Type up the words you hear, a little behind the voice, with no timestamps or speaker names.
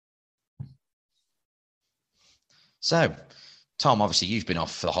So, Tom, obviously you've been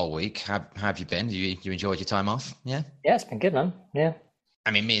off for the whole week. How have you been? You enjoyed your time off? Yeah. Yeah, it's been good, man. Yeah.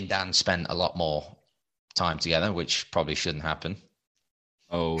 I mean, me and Dan spent a lot more time together, which probably shouldn't happen.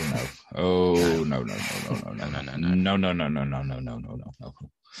 Oh no! Oh no! No! No! No! No! No! No! No! No! No! No! No! No! No! No! No!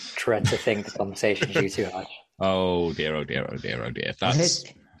 Dread to think the conversation's you too much. Oh dear! Oh dear! Oh dear! Oh dear! That's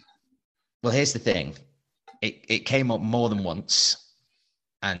Here's the thing. It came up more than once,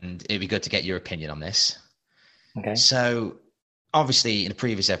 and it'd be good to get your opinion on this. Okay. So, obviously, in the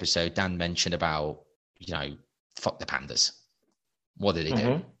previous episode, Dan mentioned about, fuck the pandas. What did he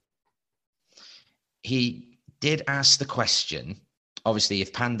do? He did ask the question, obviously,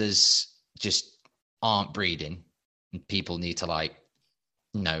 if pandas just aren't breeding and people need to,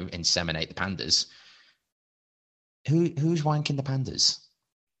 inseminate the pandas, who's wanking the pandas?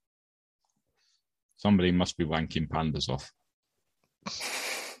 Somebody must be wanking pandas off.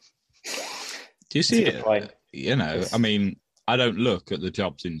 Do you see it? Point. I mean, I don't look at the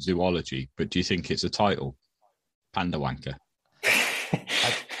jobs in zoology, but do you think it's a title? Panda wanker.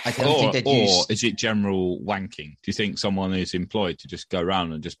 I don't think or is it general wanking? Do you think someone is employed to just go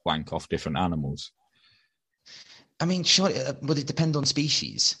around and just wank off different animals? I mean, sure, would it depend on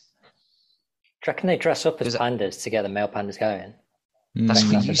species? Do you reckon they dress up as pandas to get the male pandas going? That's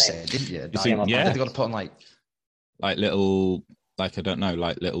what you said, didn't you? They got to put on like little, I don't know,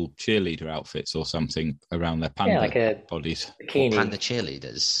 like little cheerleader outfits or something around their panda bodies. Or panda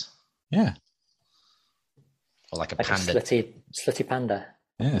cheerleaders. Yeah. Or like a panda. A slutty panda.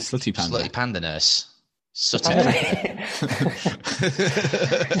 Yeah, slutty panda. Slutty panda nurse.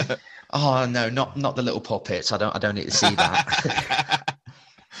 Oh no, not the little puppets. I don't need to see that.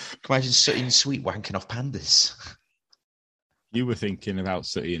 Imagine Sooty and Sweet wanking off pandas. You were thinking about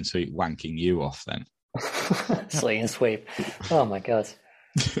Sooty and Sweet wanking you off then. Sooty and Sweet. Oh my god.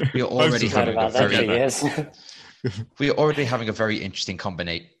 We're already having a very interesting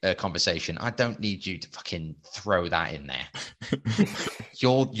conversation. I don't need you to fucking throw that in there.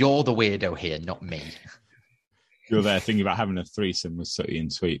 You're the weirdo here, not me. You're there thinking about having a threesome with Sooty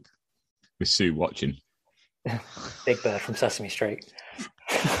and Sweet, with Sue watching. Big Bird from Sesame Street.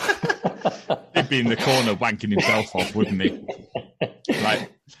 He'd be in the corner wanking himself off, wouldn't he? Like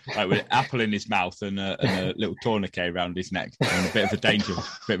with an apple in his mouth and a little tourniquet around his neck and a bit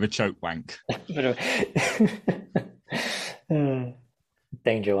of a choke wank.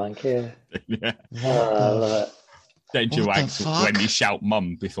 Danger wank, yeah. Yeah. Oh, I love it. Danger wank when you shout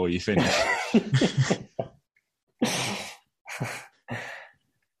mum before you finish.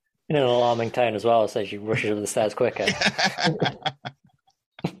 In an alarming tone as well, so she rushes up the stairs quicker.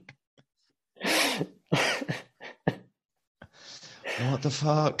 What the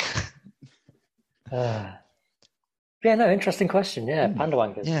fuck? Yeah, no, interesting question. Yeah, panda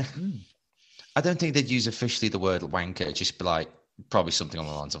wankers. Yeah. I don't think they'd use officially the word wanker, just be like, probably something on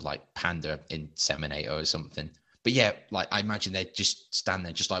the lines of like panda inseminator or something. But yeah, like I imagine they'd just stand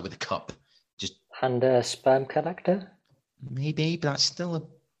there just like with a cup. Just panda sperm collector? Maybe, but that's still a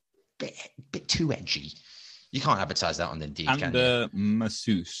bit too edgy. You can't advertise that on Indeed, can you? Panda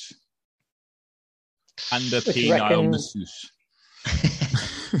masseuse. Panda penile masseuse.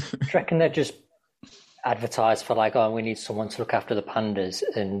 Do you reckon they're just advertised for like, oh, we need someone to look after the pandas,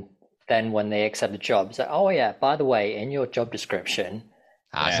 and then when they accept the job, it's like, oh yeah, by the way, in your job description,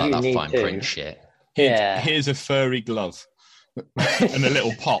 it's like that fine print shit. Here's a furry glove and a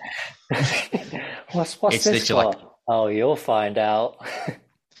little pot. What's this for? Like, oh, you'll find out.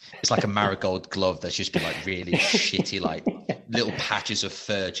 It's like a marigold glove that's just been like really shitty, like little patches of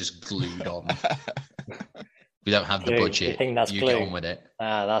fur just glued on. We don't have the budget. You think that's you glue? Get on with it.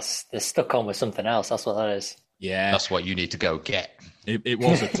 They're stuck on with something else. That's what that is. Yeah, that's what you need to go get. It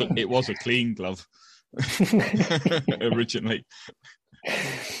was a clean glove originally.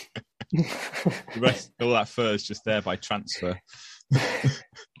 The rest, all that fur is just there by transfer.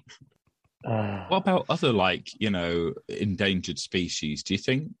 What about other endangered species? Do you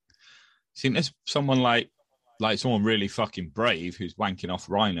think there's someone like someone really fucking brave who's wanking off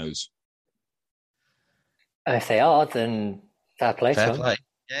rhinos? If they are, then fair play.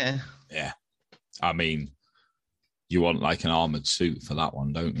 Yeah. Yeah. I mean, you want like an armored suit for that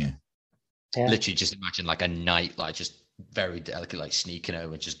one, don't you? Yeah. Literally, just imagine like a knight, like just very delicate, like sneaking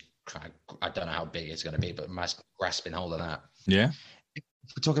over, just I don't know how big it's going to be, but grasping hold of that. Yeah. If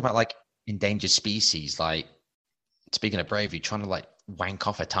we talk about like endangered species, like speaking of bravery, trying to like wank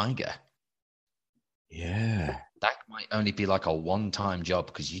off a tiger. Yeah. That might only be like a one-time job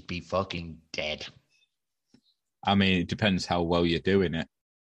because you'd be fucking dead. I mean, it depends how well you're doing it.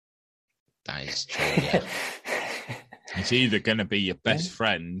 That is true, yeah. It's either going to be your best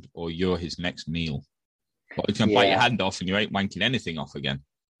friend or you're his next meal. Well, you can bite your hand off and you ain't wanking anything off again.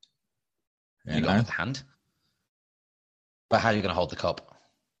 You got the hand. But how are you going to hold the cup?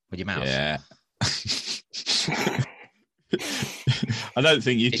 With your mouth? Yeah. I don't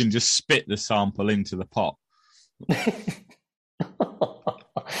think you can just spit the sample into the pot. Did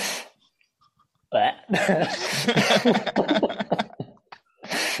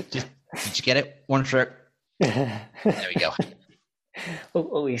you get it? One trick. There we go.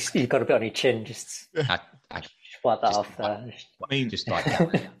 Oh, you've got a bit on your chin. Just wipe that off. I mean, just like a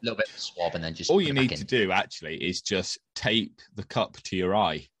little bit of swab, and then just. All you need to do actually is just tape the cup to your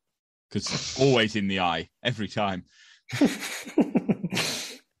eye, because it's always in the eye every time.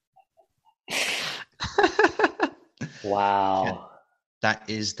 Wow. That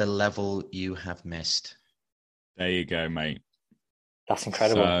is the level you have missed. There you go, mate. That's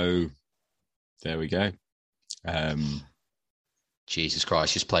incredible. So, there we go. Jesus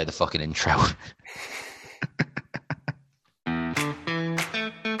Christ, just play the fucking intro.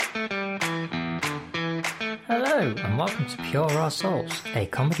 Hello, and welcome to Pure Raw Souls, a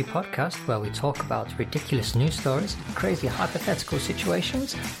comedy podcast where we talk about ridiculous news stories, crazy hypothetical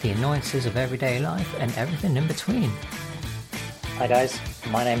situations, the annoyances of everyday life, and everything in between. Hi guys,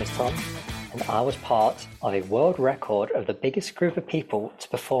 my name is Tom, and I was part of a world record of the biggest group of people to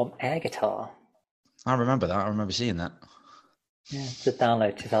perform air guitar. I remember that. I remember seeing that. Yeah, it's a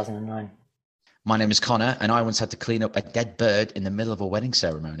download 2009. My name is Connor, and I once had to clean up a dead bird in the middle of a wedding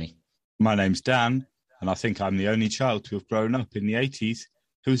ceremony. My name's Dan, and I think I'm the only child to have grown up in the 80s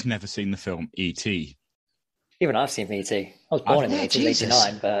who's never seen the film E.T. Even I've seen E.T. I was born in the 80s,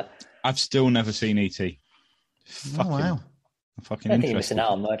 89, but... I've still never seen E.T. Oh, wow. I'm fucking I don't think you're missing out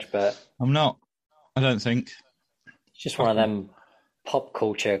on much, but... I'm not. I don't think. It's just one of them pop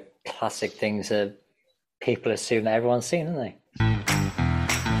culture classic things that people assume that everyone's seen, haven't they?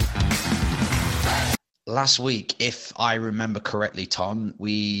 Last week, if I remember correctly, Tom,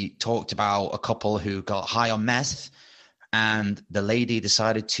 we talked about a couple who got high on meth, and the lady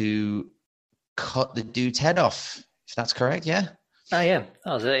decided to cut the dude's head off. If that's correct, yeah? Oh, yeah.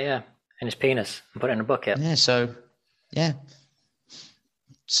 That was it, yeah. And his penis. And put it in a bucket. Yeah.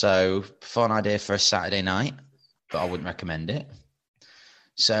 So, fun idea for a Saturday night, but I wouldn't recommend it.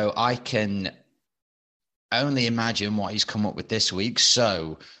 So, I can only imagine what he's come up with this week.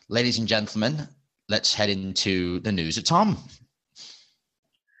 So, ladies and gentlemen, let's head into the news at Tom.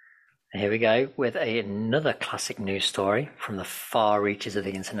 Here we go with another classic news story from the far reaches of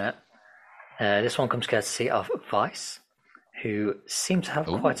the internet. This one comes courtesy of Vice, who seem to have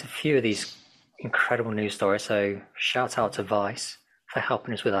quite a few of these incredible news stories. So shout out to Vice for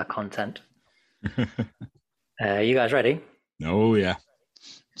helping us with our content. You guys ready? Oh, yeah.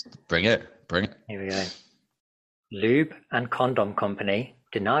 Bring it. Here we go. Lube and condom company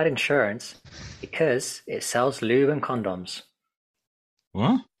denied insurance because it sells lube and condoms.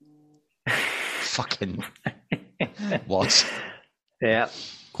 What? Fucking what? Yeah.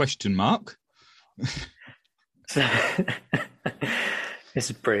 Question mark? So, this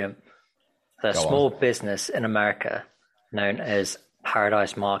is brilliant. A small business in America known as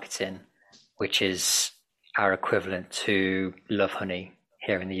Paradise Marketing, which is our equivalent to Love Honey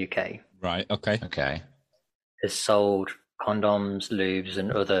here in the UK. Right, okay. Has sold condoms, lubes,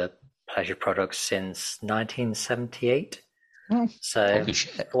 and other pleasure products since 1978. So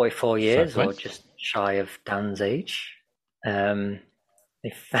 44 years, or just shy of Dan's age. Sorry,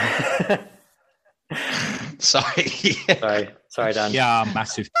 Dan. Yeah,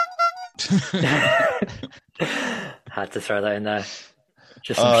 massive. Had to throw that in there.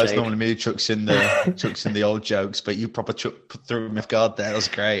 It's normally me who chucks in the old jokes, but you proper threw him off guard there. That was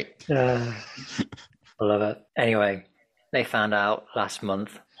great. I love it. Anyway, they found out last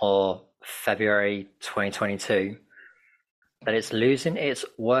month, or February 2022, that it's losing its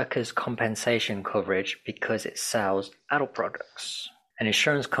workers' compensation coverage because it sells adult products. An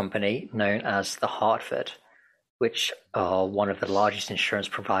insurance company known as The Hartford, which are one of the largest insurance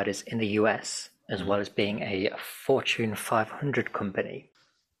providers in the US, as well as being a Fortune 500 company.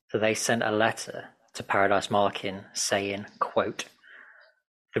 So they sent a letter to Paradise Marketing saying, quote,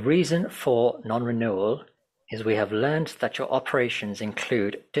 "The reason for non-renewal is we have learned that your operations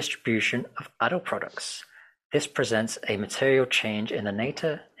include distribution of adult products. This presents a material change in the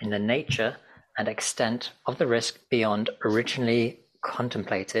nature and extent of the risk beyond originally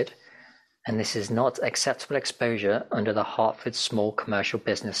contemplated, and this is not acceptable exposure under the Hartford Small Commercial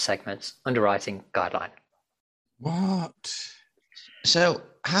Business Segments Underwriting Guideline." What? So,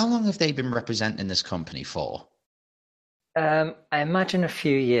 how long have they been representing this company for? I imagine a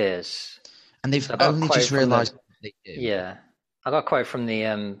few years. And they've only just realised they do. Yeah. I got a quote from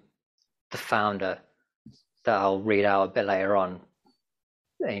the founder that I'll read out a bit later on,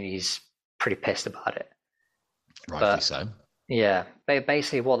 and he's pretty pissed about it. Rightly so. Yeah,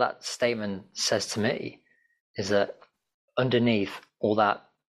 basically what that statement says to me is that underneath all that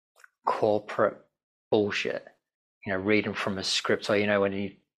corporate bullshit, reading from a script, or when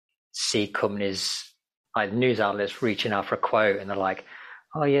you see companies like news outlets reaching out for a quote and they're like,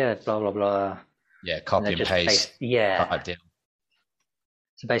 oh yeah, blah blah blah. Yeah, copy and paste. Type deal.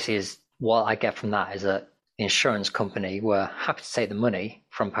 So basically, is what I get from that is that the insurance company were happy to take the money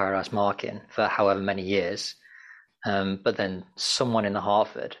from Paradise Marking for however many years, but then someone in the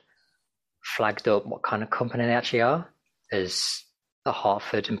Hartford flagged up what kind of company they actually are, as the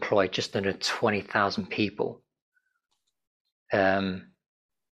Hartford employed just under 20,000 people.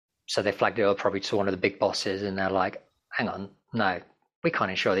 So they flagged it up probably to one of the big bosses, and they're like, hang on, no, we can't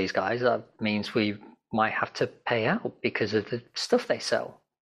insure these guys. That means we might have to pay out because of the stuff they sell.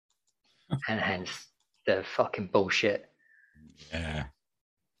 And hence the fucking bullshit. Yeah.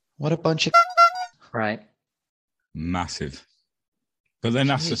 What a bunch of right. Massive. But then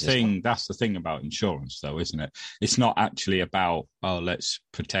that's the thing. That's the thing about insurance, though, isn't it? It's not actually about, let's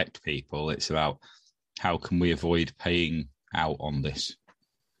protect people. It's about how can we avoid paying out on this.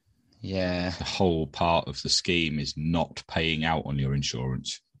 Yeah. The whole part of the scheme is not paying out on your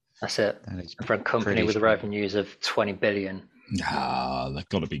insurance. That's it. For a company with revenues of 20 billion. They've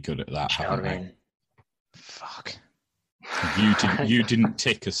got to be good at that, haven't they? Fuck. You didn't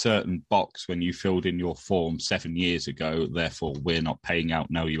tick a certain box when you filled in your form 7 years ago, therefore we're not paying out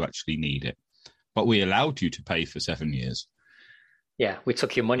now you actually need it. But we allowed you to pay for 7 years. Yeah, we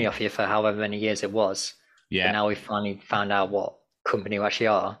took your money off you for however many years it was. Yeah. But now we finally found out what company you actually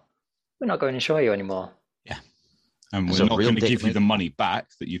are. We're not going to insure you anymore. Yeah. And we're not going to give you the money back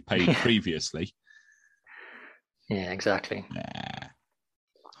that you've paid previously. Yeah, exactly. Yeah.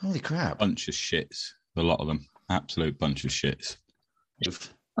 Holy crap. Bunch of shits. A lot of them. Absolute bunch of shits.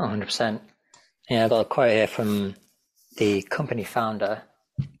 100%. Yeah, I got a quote here from the company founder,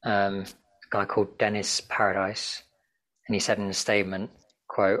 a guy called Dennis Paradise. And he said in a statement,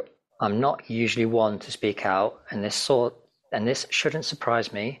 quote, "I'm not usually one to speak out, and this shouldn't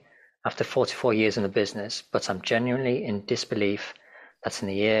surprise me after 44 years in the business, but I'm genuinely in disbelief that in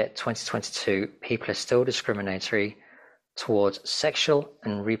the year 2022, people are still discriminatory towards sexual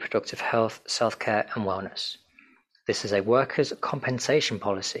and reproductive health, self-care, and wellness. This is a workers' compensation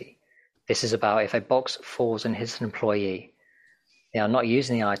policy. This is about if a box falls and hits an employee. They are not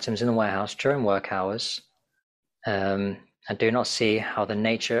using the items in the warehouse during work hours, and do not see how the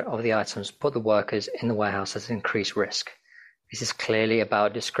nature of the items put the workers in the warehouse at increased risk. This is clearly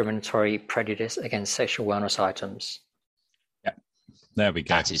about discriminatory prejudice against sexual wellness items." Yeah, there we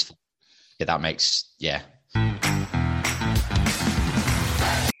go. That makes.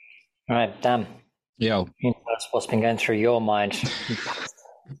 All right, Dan. Yo. That's what's been going through your mind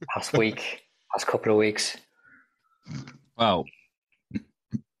past couple of weeks. Well,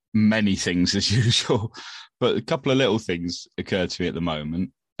 many things as usual, but a couple of little things occur to me at the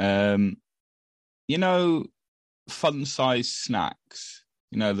moment. Fun-sized snacks.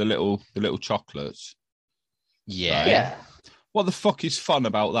 The little chocolates. Yeah. Right? Yeah. What the fuck is fun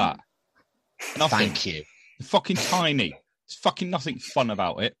about that? Nothing. Thank you. They're fucking tiny. There's fucking nothing fun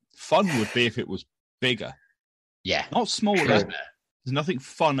about it. Fun would be if it was bigger. Yeah. Not smaller. There's nothing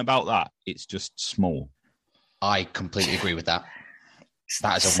fun about that. It's just small. I completely agree with that.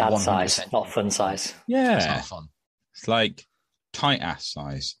 That is a sad 100%. size, not fun size. Yeah. It's not fun. It's like tight ass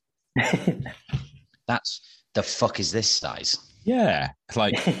size. That's the fuck is this size? Yeah. It's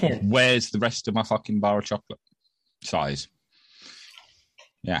like, where's the rest of my fucking bar of chocolate size?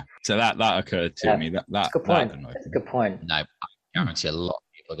 Yeah. So that occurred to me. That's a good point. That's a good point. No, I guarantee a lot of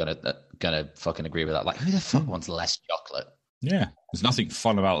people are gonna fucking agree with that. Like, who the fuck wants less chocolate? Yeah. There's nothing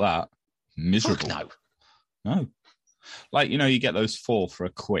fun about that. Miserable. Fuck no. Like, you get those 4 for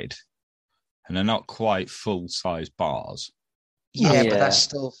 £1, and they're not quite full size bars. Yeah, but that's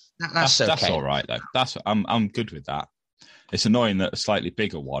still that's okay. That's all right though. I'm good with that. It's annoying that a slightly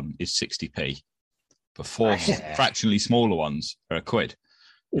bigger one is 60p, but 4 fractionally smaller ones are £1.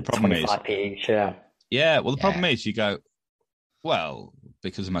 The problem is 25p each. Yeah. Well, the problem is you go, well,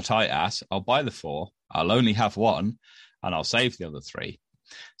 because of my tight ass, I'll buy the 4. I'll only have 1, and I'll save the other 3.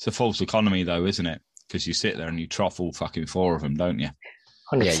 It's a false economy, though, isn't it? Because you sit there and you trough all fucking 4 of them, don't you?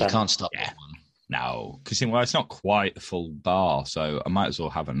 100%. Yeah, you can't stop at one. No, because it's not quite the full bar, so I might as well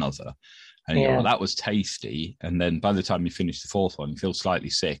have another. And you go, well, that was tasty. And then by the time you finish the 4th one, you feel slightly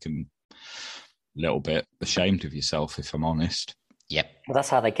sick and a little bit ashamed of yourself, if I'm honest. Yep. Well, that's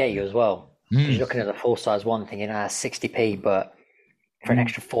how they get you as well. You're looking at the full size one thinking, 60p, but for an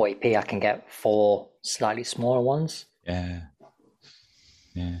extra 40p, I can get 4 slightly smaller ones. Yeah.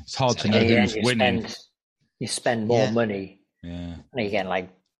 It's hard to know who's winning. You spend more money. Yeah. And you get like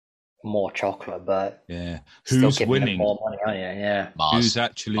more chocolate, but who's winning? More money, aren't you? Yeah. Who's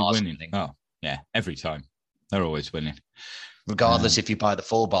actually winning? Oh, yeah, every time. They're always winning. Regardless if you buy the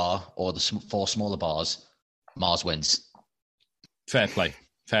full bar or the 4 smaller bars, Mars wins. Fair play.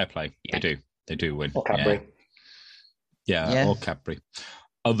 Yeah. They do win. Or Cadbury. Yeah, or Cadbury.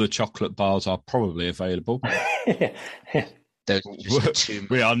 Other chocolate bars are probably available.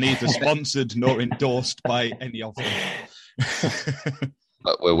 We are neither sponsored nor endorsed by any of them.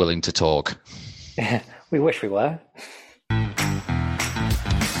 But we're willing to talk. We wish we were.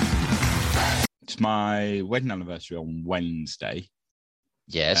 It's my wedding anniversary on Wednesday.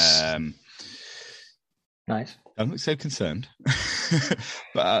 Yes. Nice. Don't look so concerned.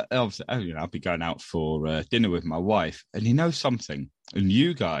 But obviously, I'll be going out for dinner with my wife. And you know something? And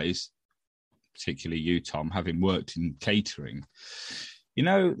you guys, particularly you, Tom, having worked in catering,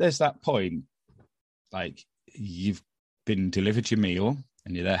 there's that point, like you've been delivered your meal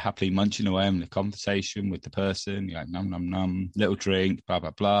and you're there happily munching away having a conversation with the person. You're like, num, num, num, little drink, blah,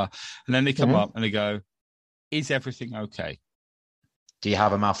 blah, blah. And then they come up and they go, is everything okay? Do you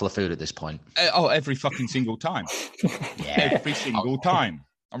have a mouthful of food at this point? Every fucking single time. Every single time.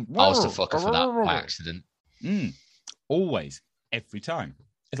 I was the fucker for that by accident. Always. Every time.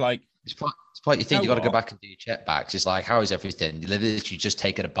 It's like... It's quite you think you got to go back and do your check backs. It's like, how is everything? You literally just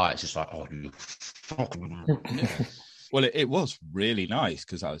taking a bite. It's just like, oh, you fucking... Well, it was really nice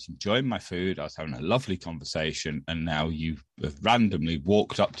because I was enjoying my food. I was having a lovely conversation. And now you have randomly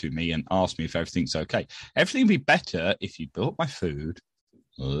walked up to me and asked me if everything's okay. Everything would be better if you built my food,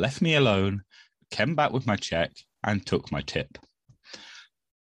 left me alone, came back with my check and took my tip.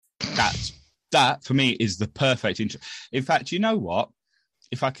 That for me is the perfect intro. In fact, you know what?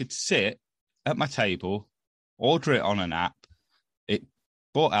 If I could sit at my table, order it on an app, it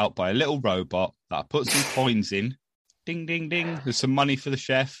brought out by a little robot that I put some coins in, ding, ding, ding, there's some money for the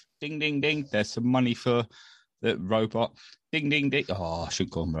chef, ding, ding, ding, there's some money for the robot, ding, ding, ding, I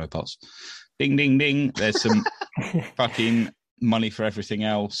shouldn't call them robots, ding, ding, ding, there's some fucking money for everything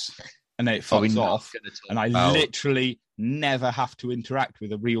else, and then it fucks off, and I literally never have to interact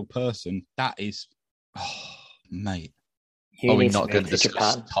with a real person. That is, mate. Are we not going to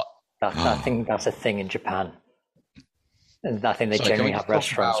discuss Japan? I think that's a thing in Japan. And I think they generally have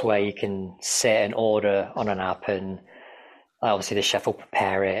restaurants where you can sit and order on an app, and obviously the chef will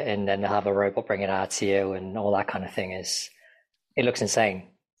prepare it, and then they'll have a robot bring it out to you, and all that kind of thing. It looks insane.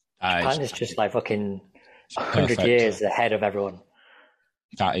 Japan is just like fucking 100 years ahead of everyone.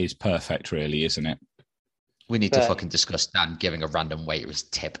 That is perfect, really, isn't it? We need to fucking discuss Dan giving a random waiter his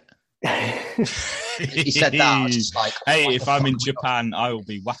tip. He said that. I was just like, hey, if I'm in Japan, I will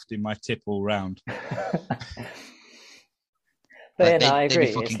be wafting my tip all round. But I agree. They'd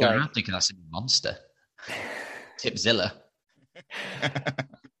be fucking going around thinking that's a monster. Tipzilla.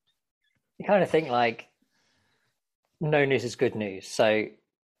 You kind of think like, no news is good news. So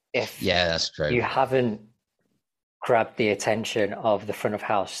if that's true. You haven't grabbed the attention of the front of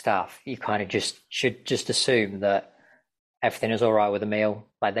house staff, you kind of should assume that everything is all right with the meal.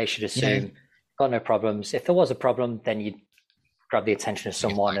 Like they should assume got no problems. If there was a problem, then you'd grab the attention of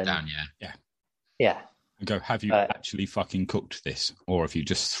someone and yeah. And go, have you actually fucking cooked this, or have you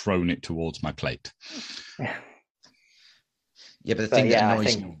just thrown it towards my plate? Yeah, but the thing that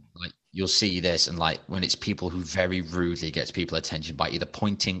annoys me, like you'll see this, and like when it's people who very rudely gets people attention by either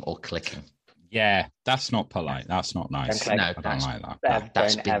pointing or clicking. Yeah, that's not polite. That's not nice. No, I don't like that.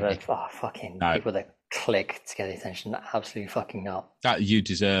 Don't ever people that click to get the attention. Absolutely fucking not. That you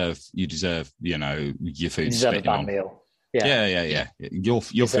deserve. Your food spitting on. Meal. Yeah. Your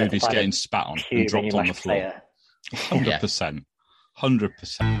food is getting spat on and dropped on the floor. 100%.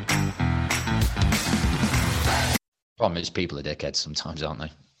 100%. Problem is, people are dickheads sometimes, aren't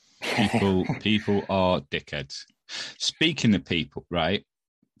they? People are dickheads. Speaking of people, right?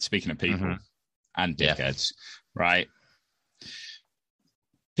 Speaking of people and dickheads, right?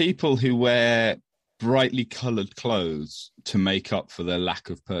 People who wear brightly coloured clothes to make up for their lack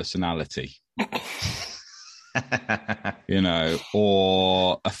of personality.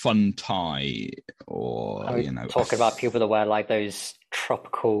 Or a fun tie, or talking about people that wear like those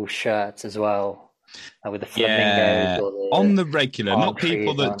tropical shirts as well, with the flamingos. On the regular, not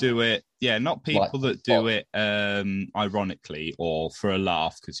people that do it. Yeah, not people that do it ironically or for a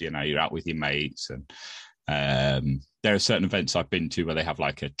laugh because you're out with your mates, and there are certain events I've been to where they have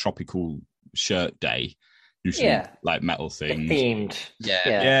like a tropical shirt day, usually like metal things. Themed.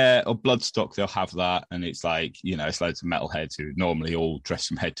 Yeah. Or Bloodstock, they'll have that. And it's like, it's loads of metalheads who normally all dressed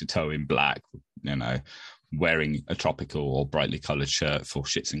from head to toe in black, wearing a tropical or brightly coloured shirt for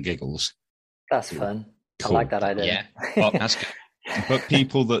shits and giggles. That's fun. Cool. I like that idea. Yeah, that's good. But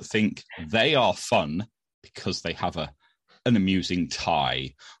people that think they are fun because they have an amusing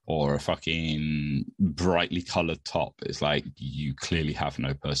tie or a fucking brightly coloured top, it's like, you clearly have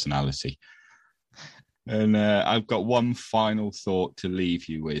no personality. And I've got one final thought to leave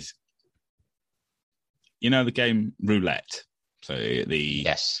you with. The game Roulette? So the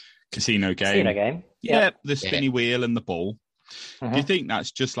casino game. Yeah, the spinny wheel and the ball. Do you think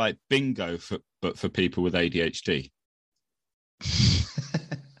that's just like bingo, but for people with ADHD?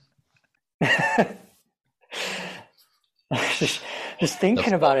 just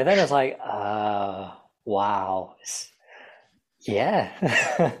thinking about it, then I was like, wow.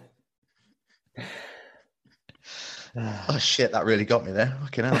 Yeah. Oh shit, that really got me there.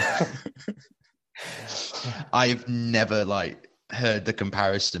 Fucking hell. I've never heard the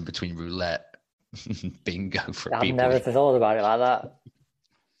comparison between roulette and bingo for people. I've never thought about it like that.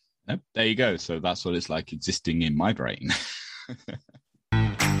 Nope, there you go. So that's what it's like existing in my brain.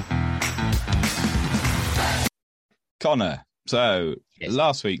 Connor, so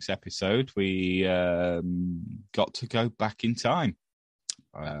last week's episode, we got to go back in time.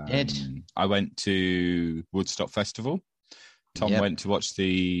 I went to Woodstock Festival. Tom went to watch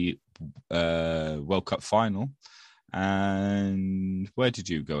the World Cup final. And where did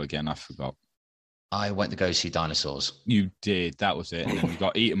you go again? I forgot. I went to go see dinosaurs. You did. That was it. And then you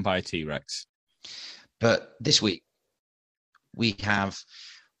got eaten by a T-Rex. But this week, we have...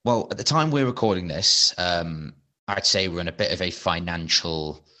 Well, at the time we're recording this, I'd say we're in a bit of a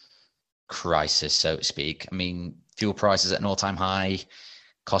financial crisis, so to speak. I mean, fuel prices at an all-time high.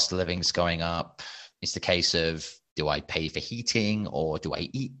 Cost of living's going up. It's the case of, do I pay for heating or do I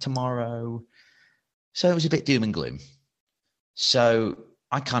eat tomorrow? So it was a bit doom and gloom. So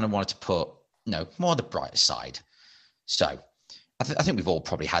I kind of wanted to put, more on the brighter side. So I think we've all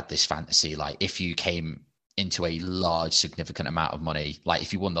probably had this fantasy, like if you came into a large, significant amount of money, like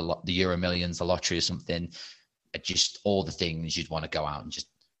if you won the Euro Millions, the lottery or something, just all the things you'd want to go out and just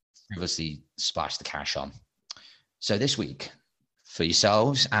frivolously splash the cash on. So this week, for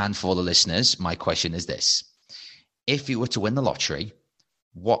yourselves and for the listeners, my question is this. If you were to win the lottery,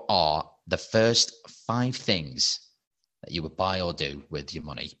 what are the first 5 things that you would buy or do with your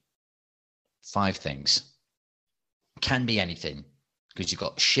money? 5 things. Can be anything, because you've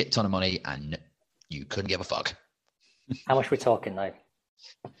got a shit ton of money and you couldn't give a fuck. How much are we talking, though?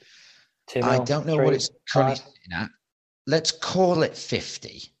 2 mil, I don't know 3, what it's currently sitting at. Let's call it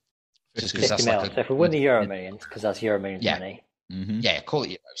 50. 50 mil. So if we win the Euro Millions, because that's Euro Millions money. Mm-hmm. Yeah, call it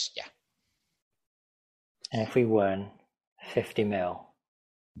euros. Yeah. And if we won 50 mil.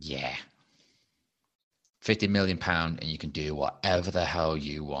 Yeah. £50 million and you can do whatever the hell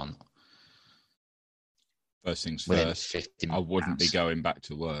you want. First things first, I wouldn't be going back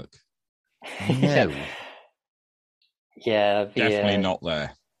to work. No. Yeah. Definitely not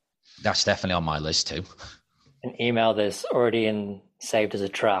there. That's definitely on my list too. An email that's already saved as a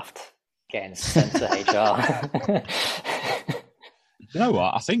draft getting sent to HR. You know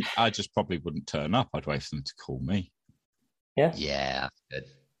what? I think I just probably wouldn't turn up. I'd wait for them to call me. Yeah? Yeah, that's good.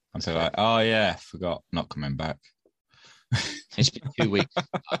 I'd be like, oh yeah, forgot, not coming back. It's been 2 weeks.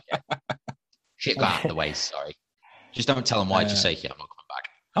 Shit got out of the way, sorry. Just don't tell them why. Just say, yeah, I'm not coming back.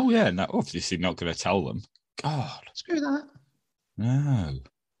 Oh yeah, no, obviously not going to tell them. God. Screw that. No.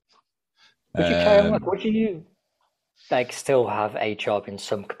 Would you carry on? Would you still have a job in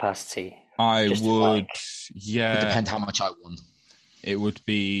some capacity? I would, yeah. It depends how much I won. It would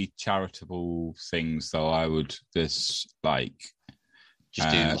be charitable things, though. I would just do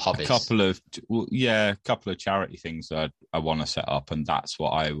hobbies. A couple of charity things that I want to set up, and that's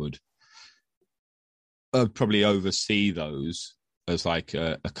what I would probably oversee those as like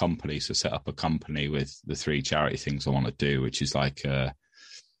a company. So set up a company with the 3 charity things I want to do, which is like a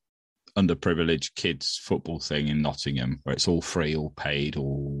underprivileged kids football thing in Nottingham, where it's all free, all paid,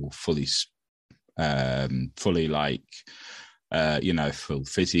 all fully like. Full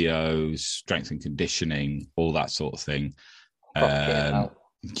physios, strength and conditioning, all that sort of thing. Proper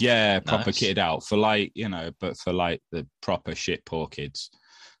kitted out for but for like the proper shit poor kids,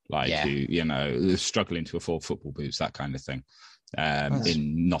 who struggling to afford football boots, that kind of thing.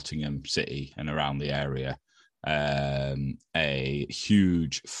 In Nottingham City and around the area, a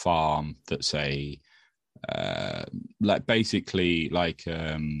huge farm that's a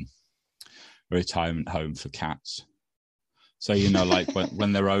retirement home for cats. So, like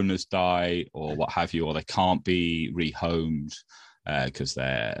when their owners die or what have you, or they can't be rehomed because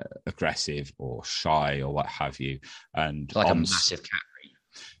they're aggressive or shy or what have you. And like a massive cat ranch.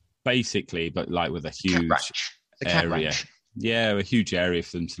 Basically, but like with a huge area. Yeah, a huge area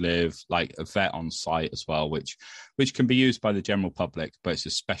for them to live, like a vet on site as well, which can be used by the general public, but it's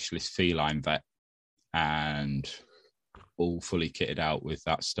a specialist feline vet and all fully kitted out with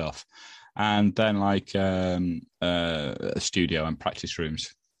that stuff. And then like a studio and practice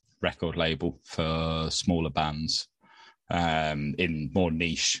rooms, record label for smaller bands in more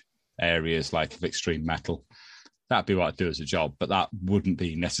niche areas like of extreme metal. That'd be what I'd do as a job, but that wouldn't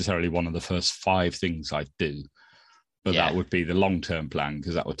be necessarily one of the first 5 things I'd do. But that would be the long-term plan,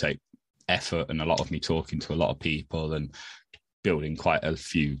 because that would take effort and a lot of me talking to a lot of people and building quite a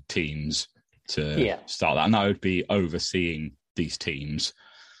few teams to start that. And I would be overseeing these teams,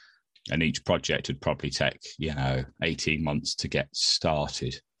 and each project would probably take, 18 months to get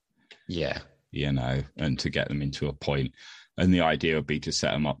started. Yeah. And to get them into a point. And the idea would be to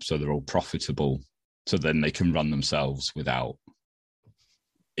set them up so they're all profitable, so then they can run themselves without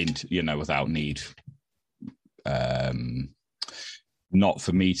need. Not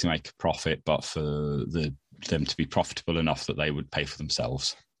for me to make a profit, but for them to be profitable enough that they would pay for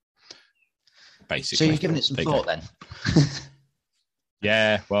themselves. Basically. So you've given it some thought then?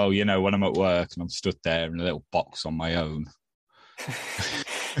 Yeah, well, when I'm at work and I'm stood there in a little box on my own.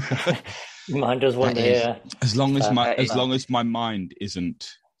 Mine does one here. As long as my mind isn't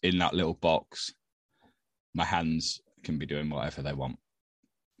in that little box, my hands can be doing whatever they want.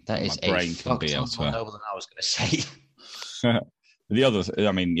 That is my brain can be elsewhere. More than I was going to say. The other,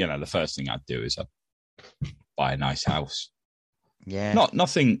 the first thing I'd do is I'd buy a nice house. Yeah.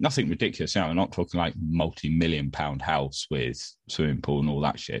 Nothing ridiculous. I'm not talking like multi-million-pound house with swimming pool and all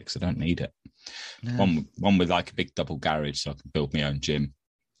that shit, because I don't need it. No. One with like a big double garage, so I can build my own gym,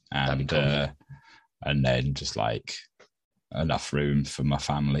 and cool. And then just like enough room for my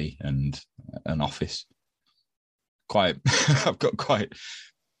family and an office. I've got quite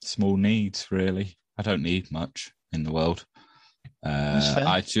small needs, really. I don't need much in the world.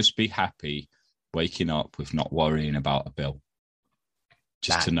 I'd just be happy waking up with not worrying about a bill.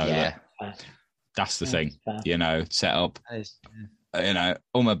 Just to know that that's the thing, set up,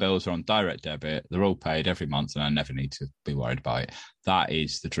 all my bills are on direct debit. They're all paid every month and I never need to be worried about it. That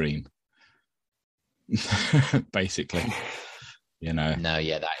is the dream. Basically, No,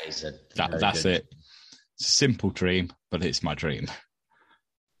 yeah, that is that's it. It's a simple dream, but it's my dream.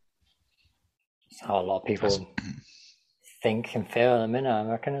 That's how a lot of people think and feel at the minute, I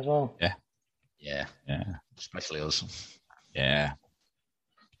reckon, as well. Yeah. Especially us. Yeah.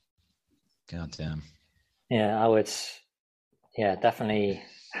 God damn. Yeah, I would. Yeah, definitely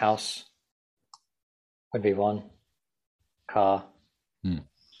house would be one. Car.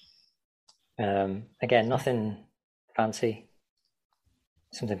 Again, nothing fancy.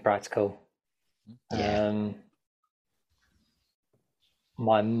 Something practical. Yeah.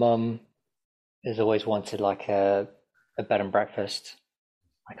 My mum has always wanted like a bed and breakfast,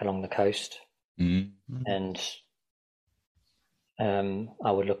 like along the coast. Mm-hmm. And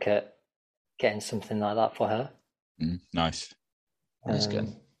I would look at getting something like that for her. Nice. That's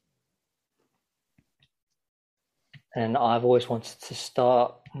good. And I've always wanted to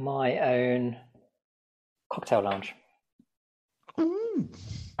start my own cocktail lounge.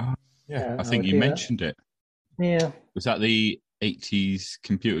 Yeah, I think you mentioned it. Yeah. Was that the 80s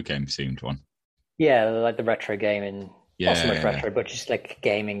computer game themed one? Yeah, like the retro gaming. Yeah. Not so much retro, but just like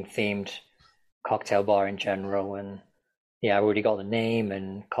gaming themed cocktail bar in general. And yeah, I already got the name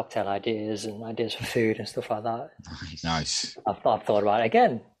and cocktail ideas and ideas for food and stuff like that. Nice. I've thought about it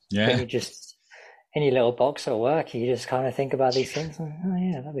again. Yeah. When you just in your little box at work, you just kind of think about these things. Oh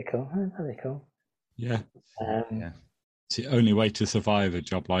yeah, that'd be cool. Yeah. Yeah. It's the only way to survive a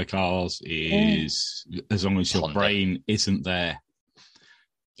job like ours is as long as your brain isn't there.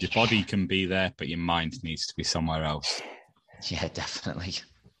 Your body can be there, but your mind needs to be somewhere else. Yeah, definitely.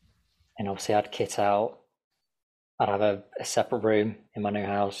 And obviously I'd kit out. I'd have a separate room in my new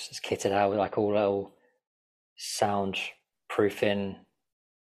house. It's kitted out with like all little sound proofing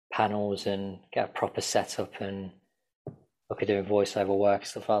panels and get a proper setup and look at doing voiceover work,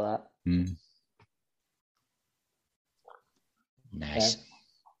 stuff like that. Nice.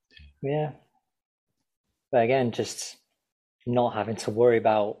 Yeah. But again, just not having to worry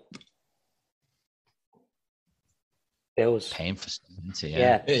about bills. Paying for something,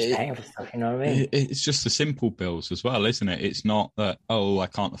 yeah, paying for stuff, you know what I mean? It's just the simple bills as well, isn't it? It's not that, I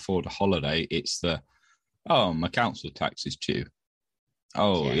can't afford a holiday. It's my council tax is due.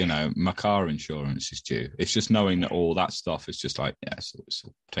 oh, my car insurance is due. It's just knowing that all that stuff is just like, it's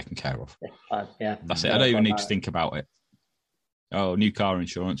all taken care of. Yeah. That's it. I don't even need to think about it. Oh, new car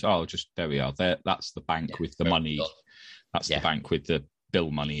insurance. Oh, just there we are. That's the bank with the money. That's the bank with the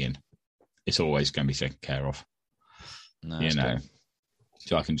bill money in. It's always going to be taken care of. No, good.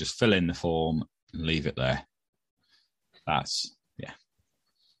 So I can just fill in the form and leave it there.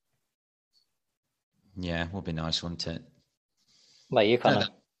 Yeah, would be nice, wouldn't it? Well, you kind of.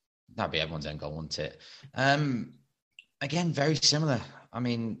 That'd be everyone's end goal, wouldn't it? Again, very similar. I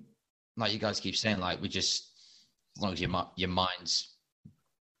mean, like you guys keep saying, like as long as your mind's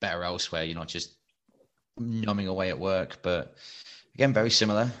better elsewhere, you're not just numbing away at work. But again, very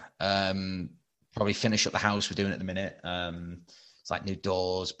similar. Probably finish up the house we're doing at the minute. It's like new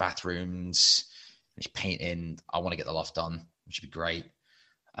doors, bathrooms, just painting. I want to get the loft done, which would be great.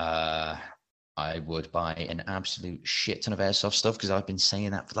 I would buy an absolute shit ton of airsoft stuff because I've been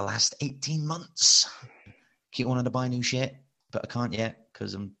saying that for the last 18 months. Keep wanting to buy new shit, but I can't yet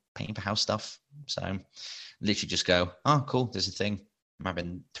because I'm paying for house stuff. So literally just go, oh, cool, there's a thing. I'm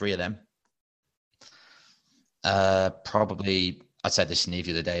having 3 of them. Probably, I said this to Neve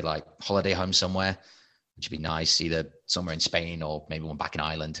the other day, like holiday home somewhere, which would be nice, either somewhere in Spain or maybe one back in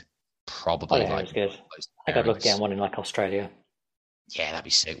Ireland. Probably. It's good. I think I'd look at getting one in like Australia. Yeah, that'd be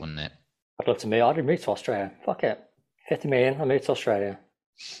sick, wouldn't it? I'd love to move. I'd move to Australia. Fuck it. 50 million, I'll move to Australia.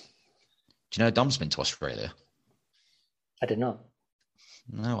 Do you know Dom's been to Australia? I did not.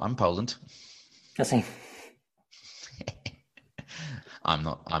 No, I'm Poland. I see. I'm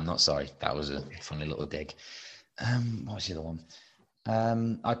not sorry. That was a funny little dig. What was the other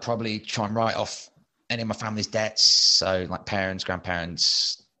one? I'd probably try and write off any of my family's debts. So like parents,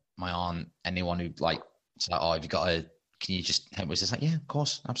 grandparents, my aunt, anyone who like, it's like, oh, have you got can you just help us? It's like, yeah, of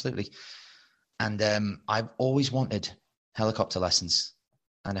course, absolutely. And I've always wanted helicopter lessons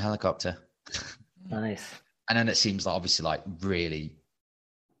and a helicopter. Nice. And then it seems like obviously like really,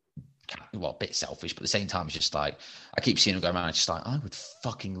 well, a bit selfish, but at the same time, it's just like, I keep seeing them go around. It's just like, I would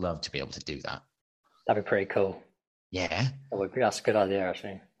fucking love to be able to do that. That'd be pretty cool. Yeah. That's a good idea,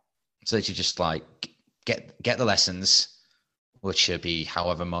 actually. So that you just like get the lessons, which should be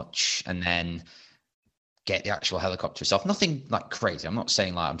however much, and then get the actual helicopter itself. Nothing like crazy. I'm not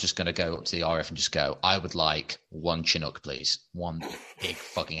saying like I'm just going to go up to the RF and just go, I would like one Chinook, please. One big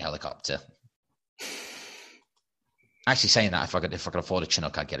fucking helicopter. Actually saying that, if I could afford a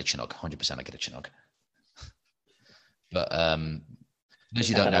Chinook, I'd get a Chinook. 100% I'd get a Chinook. But as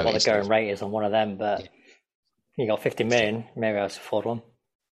you don't know what the going rate is on one of them, but you got 50 million, maybe I'll afford one.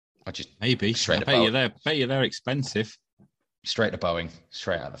 Maybe. Straight I bet you they're expensive. Straight to Boeing,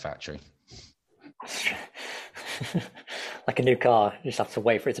 straight out of the factory. Like a new car, you just have to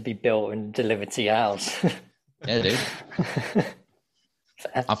wait for it to be built and delivered to your house. Yeah, dude.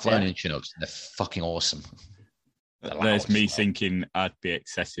 I've flown in Chinooks. They're fucking awesome. There's me thinking I'd be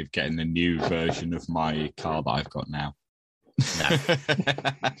excessive getting the new version of my car that I've got now. No.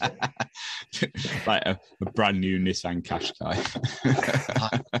 Like a brand new Nissan Qashqai.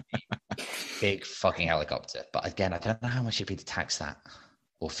 Big fucking helicopter. But again, I don't know how much it'd be to tax that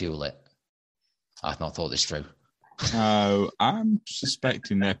or fuel it. I've not thought this through. No, I'm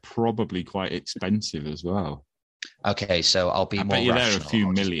suspecting they're probably quite expensive as well. Okay, so I'll be more rational. They're a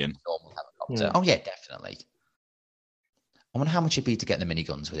few million. Normal helicopter. Yeah. Oh yeah, definitely. I wonder how much it'd be to get the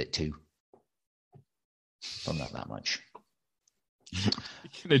miniguns with it too. Don't know that much. What are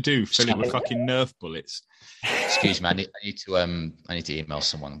you gonna do? Fill it with fucking Nerf bullets? Excuse me, I need to email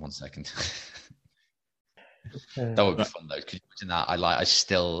someone. 1 second. That would be fun though. Could you imagine that? I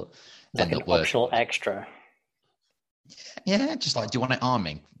still like end an up working. Optional extra. Yeah, just like, do you want it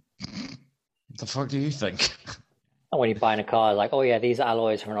arming? What the fuck do you think? And when you're buying a car, like, oh yeah, these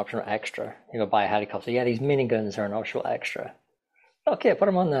alloys are an optional extra. You go buy a helicopter. Yeah, these miniguns are an optional extra. Okay, put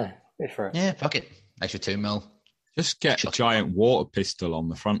them on there. Wait for it. Yeah, fuck it. Extra 2 mil. Just get a giant water pistol on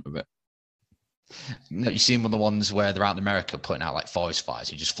the front of it. No, you seen one of the ones where they're out in America putting out like forest fires.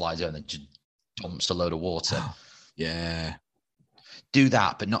 He just flies over and just dumps a load of water. Yeah. Do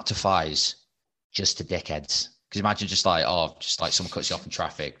that, but not to fires, just to dickheads. Because imagine just like someone cuts you off in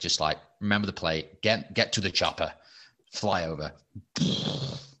traffic. Just like, remember the plate, get to the chopper, fly over.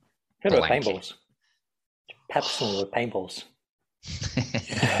 Good with paintballs. Pepsi with paintballs.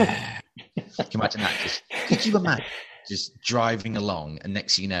 Yeah. Can you imagine that? Could you imagine just driving along and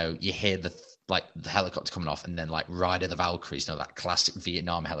next thing you know, you hear the helicopter coming off and then like Ride of the Valkyries, you know, that classic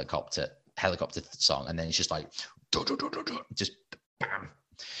Vietnam helicopter song. And then it's just like, just bam.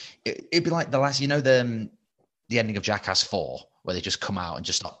 It'd be like the last, you know, the ending of Jackass 4 where they just come out and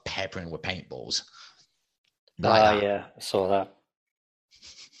just start peppering with paintballs. Yeah, I saw that.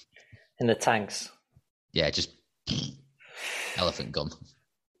 in the tanks. Yeah, just elephant gun.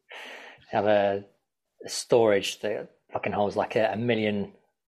 Have a storage that fucking holds like a million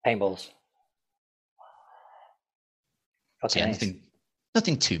paintballs. Fucking Yeah, nice.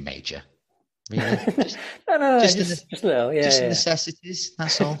 nothing too major, really. No, just a little. Yeah, just yeah. necessities.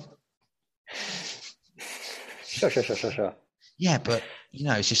 That's all. Sure. Yeah, but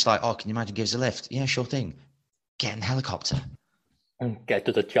it's just like, oh, can you imagine? Give us a lift. Yeah, sure thing. Get in the helicopter. Get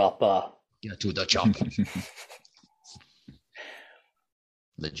to the chopper. To the chopper.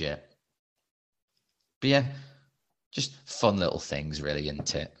 Legit. But yeah, just fun little things, really,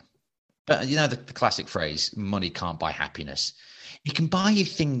 isn't it? But the classic phrase, money can't buy happiness. It can buy you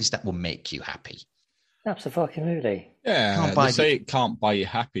things that will make you happy. Absolutely. Yeah, they say it can't buy you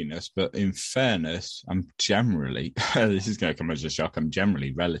happiness, but in fairness, I'm generally, this is going to come as a shock, I'm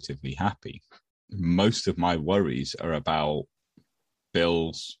generally relatively happy. Most of my worries are about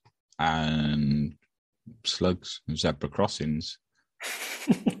bills and slugs and zebra crossings.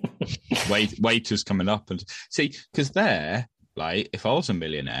 Waiters coming up and see, because if I was a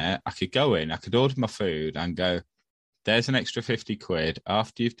millionaire, I could go in, I could order my food and go, there's an extra 50 quid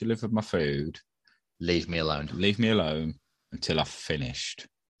after you've delivered my food. Leave me alone until I've finished.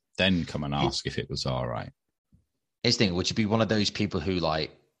 Then come and ask if it was all right. Here's the thing, would you be one of those people who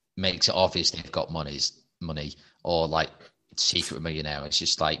makes it obvious they've got money or secret millionaire? It's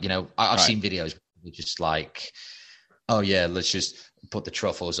just I've seen videos just like, oh yeah, let's just put the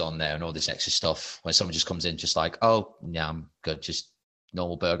truffles on there and all this extra stuff. When someone just comes in, just like, oh yeah, I'm good. Just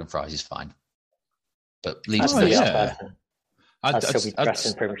normal burger and fries is fine. But leave I'd still be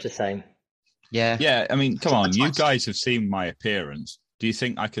dressing pretty much the same. Yeah. Yeah. I mean, come on, you guys have seen my appearance. Do you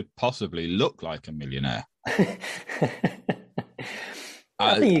think I could possibly look like a millionaire?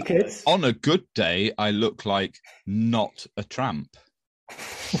 I think you could. On a good day, I look like not a tramp.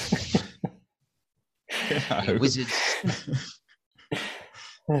 Wizards.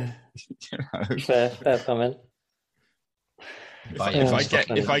 Fair comment.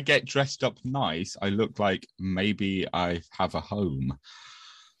 If I get dressed up nice, I look like maybe I have a home.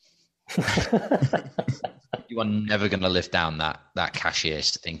 You are never going to lift down that cashier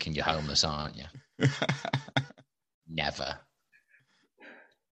thinking you're homeless, aren't you? Never.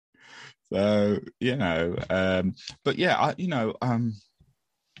 So but yeah,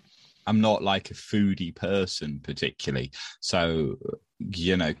 I'm not like a foodie person particularly. So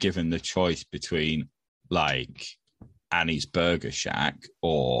given the choice between like Annie's Burger Shack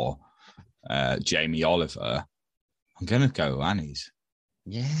or Jamie Oliver, I'm gonna go Annie's.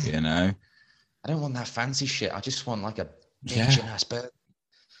 Yeah. I don't want that fancy shit. I just want like a ass burger.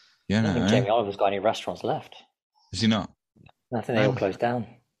 I don't think Jamie Oliver's got any restaurants left. Is he not? I think they all closed down.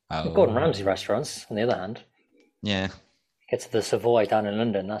 Oh. Gordon Ramsay restaurants, on the other hand. Yeah. Get to the Savoy down in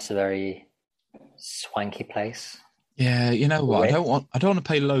London. That's a very swanky place. Yeah, you know what? I don't want to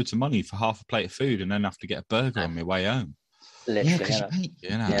pay loads of money for half a plate of food and then have to get a burger on my way home. Literally,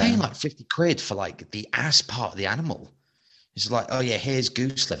 you're paying like 50 quid for like the ass part of the animal. It's like, oh yeah, here's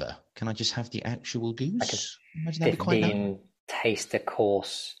goose liver. Can I just have the actual goose? Like a 15 taster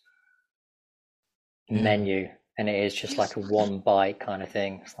course menu, and it is just like a one bite kind of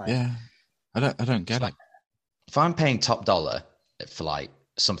thing. It's like, I don't get it. If I'm paying top dollar for like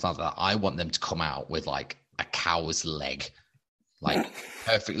something like that, I want them to come out with like a cow's leg, like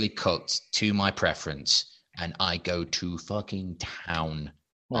perfectly cooked to my preference, and I go to fucking town.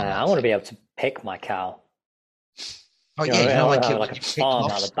 I want to be able to pick my cow. Oh yeah, like a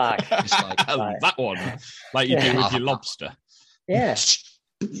farm out the back. That one, like you do with your lobster. Yeah,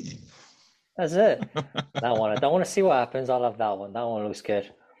 that's it. That one. I don't want to see what happens. I'll have that one. That one looks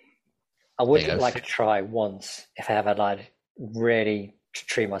good. I would like to try once if I ever like really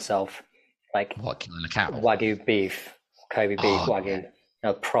treat myself, like killing a cow, Wagyu beef, Kobe beef, Wagyu,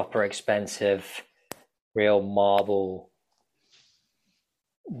 proper expensive, real marble,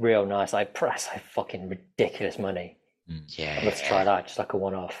 real nice. I price like fucking ridiculous money. Yeah, let's try that, just like a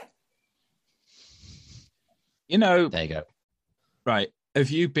one-off. There you go. Right, have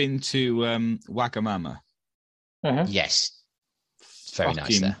you been to Wagamama? Mm-hmm. Yes. Very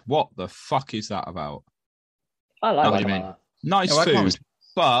nice there. What the fuck is that about? I like Wagamama. Nice food,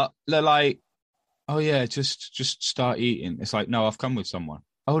 but they're like, oh yeah, just start eating. It's like, no, I've come with someone.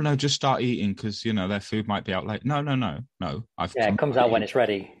 Oh no, just start eating because their food might be out late. No. It comes out when it's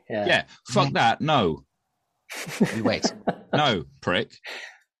ready. Yeah. Fuck that. No. You wait. No, prick.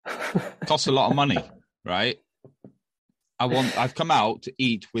 Costs a lot of money, right? I've come out to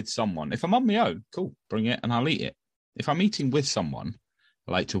eat with someone. If I'm on my own, cool, bring it and I'll eat it. If I'm eating with someone,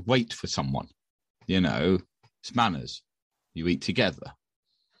 I like to wait for someone. It's manners. You eat together.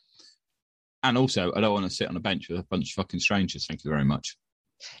 And also, I don't want to sit on a bench with a bunch of fucking strangers. Thank you very much.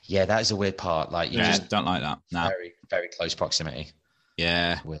 Yeah, that is a weird part. Like, you just don't like that. No. Very, very close proximity.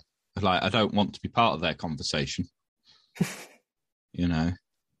 Yeah. Weird. Like, I don't want to be part of their conversation. You know,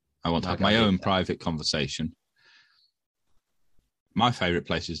 I want to have my own private conversation. My favourite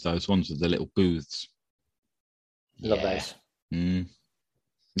places, those ones with the little booths. Love those.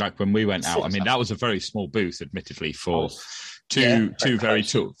 Like when we went out, I mean, that was a very small booth, admittedly, for two very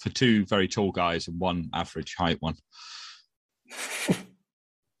tall guys and one average height one.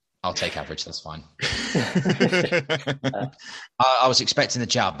 I'll take average. That's fine. I was expecting the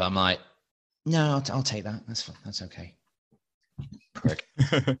jab, but I'm like, no, I'll take that. That's fine. That's okay. Prick.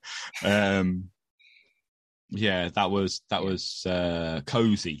 Yeah, that was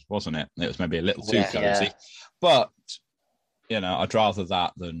cozy, wasn't it? It was maybe a little too cozy, but you know, I'd rather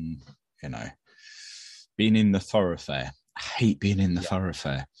that than, you know, being in the thoroughfare. I hate being in the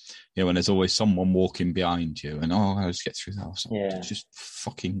thoroughfare. You know, when there's always someone walking behind you, and I'll just get through that. Just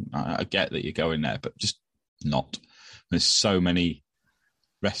fucking. I get that you're going there, but just not. There's so many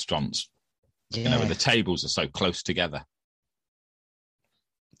restaurants, you know, where the tables are so close together.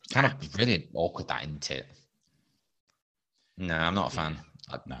 Kind of really awkward, that, isn't it? No, I'm not a fan.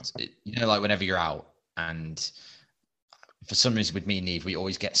 No. You know, like whenever you're out, and for some reason with me and Neve, we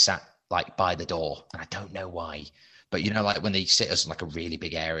always get sat like by the door, and I don't know why. But you know, like when they sit us in like a really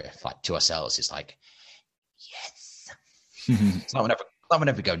big area, like to ourselves, it's like, yes. It's like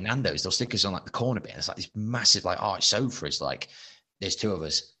whenever we go Nando's, they'll stick us on like the corner bit. And it's like this massive like arch sofa. It's like, there's two of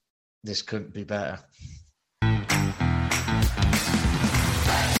us. This couldn't be better.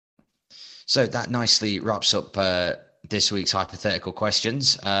 So that nicely wraps up this week's hypothetical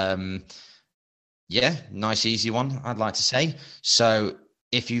questions. Yeah, nice, easy one, I'd like to say. So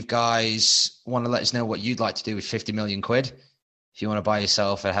if you guys want to let us know what you'd like to do with 50 million quid, if you want to buy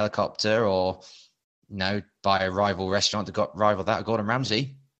yourself a helicopter or, you know, buy a rival restaurant to rival that of Gordon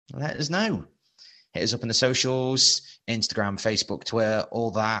Ramsay, let us know. Hit us up in the socials, Instagram, Facebook, Twitter,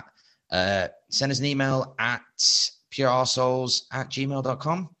 all that. Send us an email at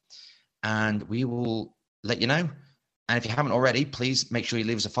purearseholes@gmail.com and we will let you know. And if you haven't already, please make sure you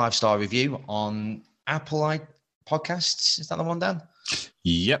leave us a 5-star review on Apple Podcasts. Is that the one, Dan?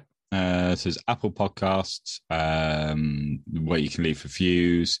 Yep. This is Apple Podcasts, where you can leave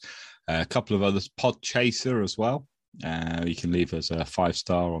reviews. A couple of others, Podchaser as well. You can leave us a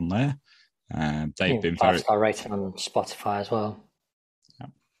 5-star on there. They've been 5-star rating on Spotify as well.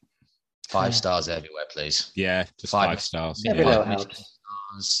 5 stars everywhere, please. Yeah, just 5 stars. Every little helps.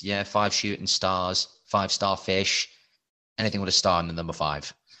 Yeah, 5 shooting stars, 5-star fish. Anything with a star in the number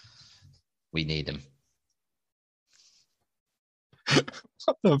 5. We need them.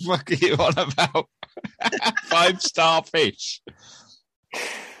 What the fuck are you on about? 5-star fish.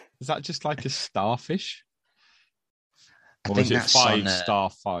 Is that just like a starfish? Or is it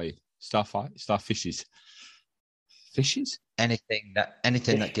 5-star fishes? Fishes? Anything that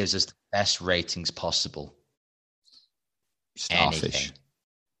gives us the best ratings possible. Starfish. Anything.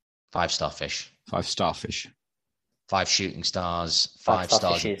 5-star fish. 5-star fish. 5 shooting stars. 5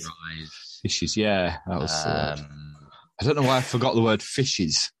 stars. Fishes, yeah. That was. I don't know why I forgot the word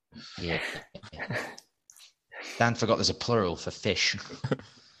fishes. Yeah. Dan forgot there's a plural for fish.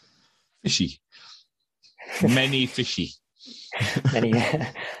 Fishy. Many fishy. Many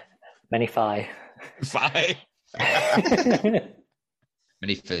fi. Fi.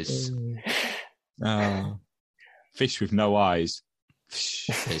 Many fizz. Fish with no eyes.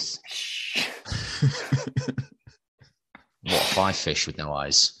 Fizz. What, 5 fish with no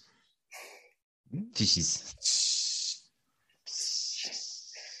eyes? Fishes.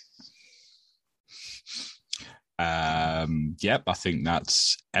 Yep, I think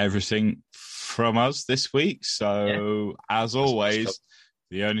that's everything from us this week. So, as always,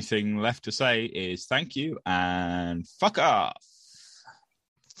 the only thing left to say is thank you and fuck off.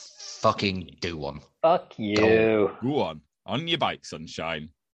 Fucking do one. Fuck you. Go on your bike, sunshine.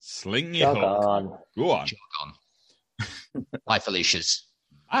 Sling your hook. On. Go on. Jog on. Bye, Felicias.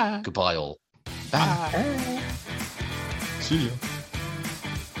 Bye. Goodbye, all. Bye. See ya.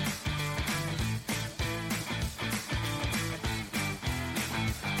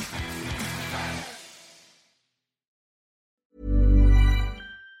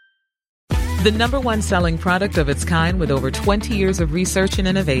 The #1 selling product of its kind with over 20 years of research and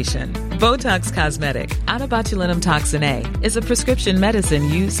innovation. Botox Cosmetic, out of botulinum toxin A, is a prescription medicine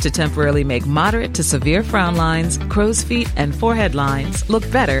used to temporarily make moderate to severe frown lines, crow's feet, and forehead lines look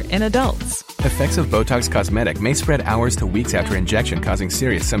better in adults. Effects of Botox Cosmetic may spread hours to weeks after injection, causing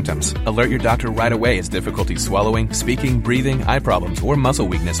serious symptoms. Alert your doctor right away as difficulty swallowing, speaking, breathing, eye problems, or muscle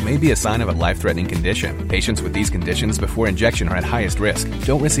weakness may be a sign of a life-threatening condition. Patients with these conditions before injection are at highest risk.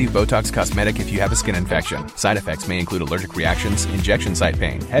 Don't receive Botox Cosmetic if you have a skin infection. Side effects may include allergic reactions, injection site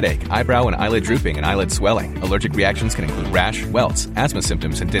pain, headache, eyebrow and eyelid drooping, and eyelid swelling. Allergic reactions can include rash, welts, asthma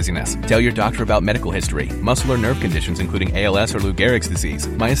symptoms, and dizziness. Tell your doctor about medical history, muscle or nerve conditions including ALS or Lou Gehrig's disease,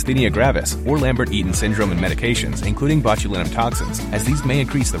 myasthenia gravis, or Lambert-Eaton syndrome, and medications, including botulinum toxins, as these may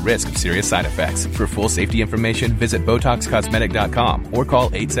increase the risk of serious side effects. For full safety information, visit BotoxCosmetic.com or call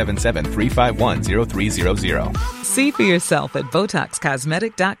 877-351-0300. See for yourself at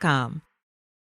BotoxCosmetic.com.